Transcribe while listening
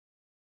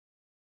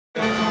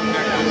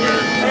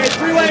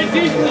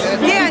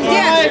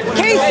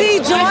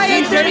KC, July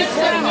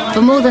 8th.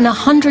 For more than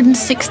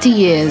 160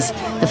 years,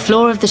 the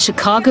floor of the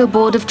Chicago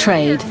Board of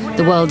Trade,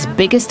 the world's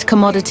biggest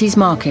commodities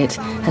market,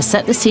 has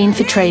set the scene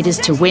for traders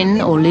to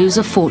win or lose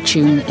a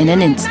fortune in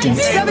an instant.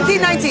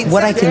 1719.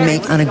 What I can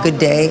make on a good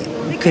day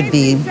could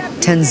be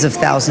tens of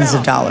thousands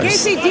of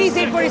dollars.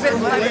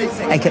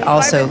 I could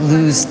also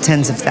lose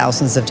tens of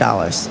thousands of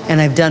dollars,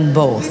 and I've done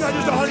both.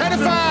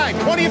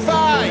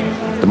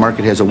 25. The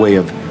market has a way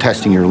of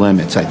testing your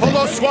limits, I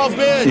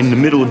think. In the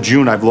middle of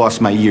June, I've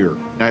lost my year.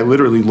 I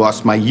literally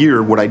lost my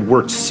year, what I'd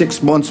worked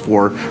 6 months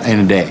for in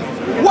a day.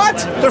 What?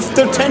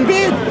 They're 10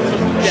 bid?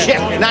 Shit,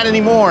 not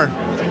anymore.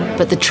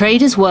 But the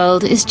trader's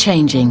world is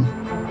changing.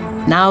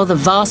 Now the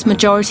vast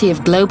majority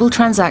of global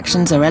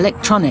transactions are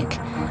electronic,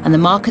 and the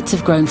markets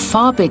have grown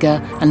far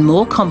bigger and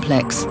more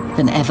complex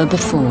than ever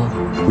before.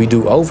 We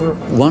do over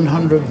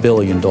 $100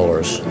 billion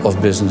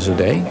of business a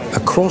day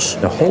across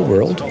the whole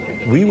world.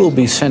 We will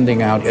be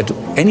sending out at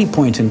any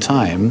point in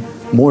time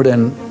more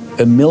than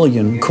 1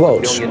 million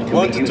quotes.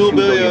 1 to 2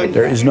 billion.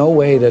 There is no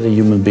way that a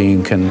human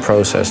being can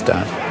process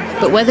that.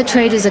 But whether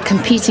traders are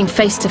competing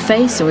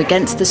face-to-face or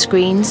against the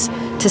screens,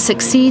 to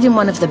succeed in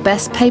one of the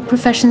best-paid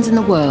professions in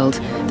the world,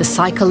 the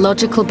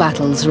psychological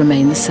battles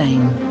remain the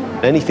same.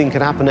 Anything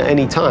can happen at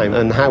any time,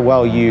 and how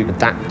well you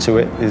adapt to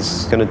it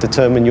is going to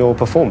determine your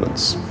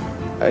performance.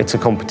 It's a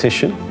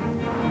competition.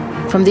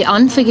 From the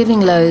unforgiving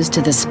lows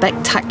to the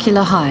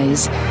spectacular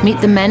highs, meet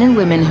the men and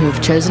women who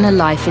have chosen a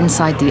life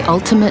inside the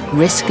ultimate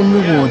risk and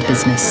reward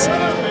business.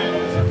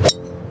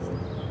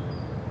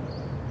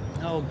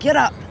 Oh, get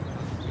up.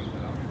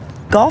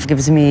 Golf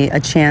gives me a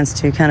chance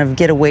to kind of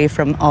get away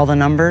from all the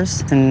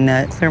numbers and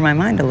clear my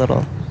mind a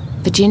little.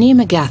 Virginia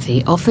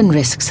McGathy often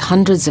risks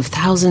hundreds of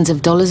thousands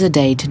of dollars a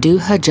day to do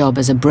her job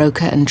as a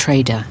broker and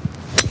trader.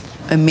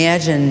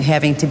 Imagine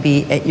having to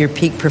be at your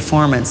peak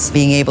performance,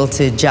 being able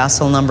to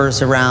jostle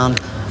numbers around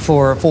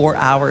for 4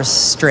 hours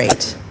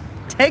straight.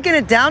 Taking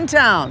it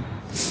downtown.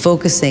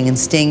 Focusing and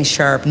staying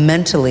sharp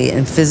mentally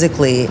and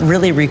physically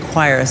really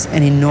requires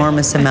an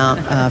enormous amount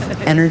of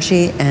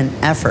energy and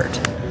effort.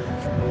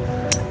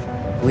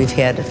 We've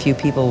had a few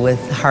people with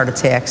heart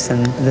attacks,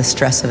 and the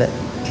stress of it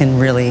can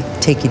really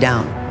take you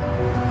down.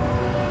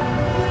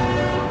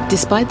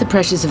 Despite the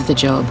pressures of the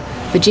job,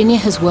 Virginia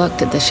has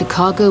worked at the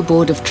Chicago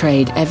Board of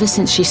Trade ever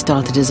since she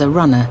started as a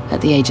runner at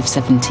the age of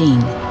 17.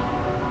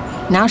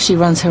 Now she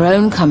runs her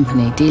own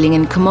company dealing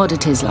in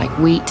commodities like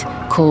wheat,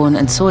 corn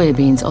and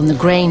soybeans on the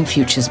grain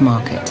futures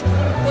market.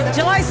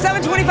 July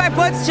 725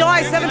 puts,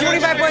 July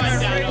 725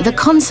 puts. The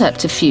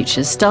concept of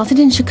futures started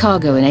in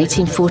Chicago in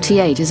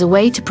 1848 as a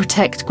way to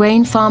protect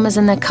grain farmers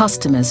and their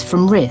customers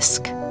from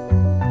risk.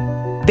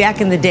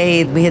 Back in the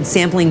day, we had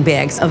sampling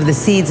bags of the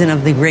seeds and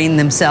of the grain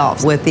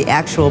themselves with the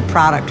actual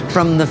product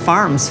from the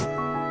farms.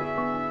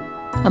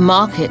 A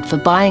market for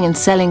buying and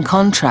selling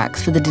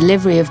contracts for the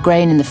delivery of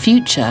grain in the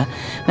future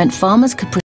meant farmers could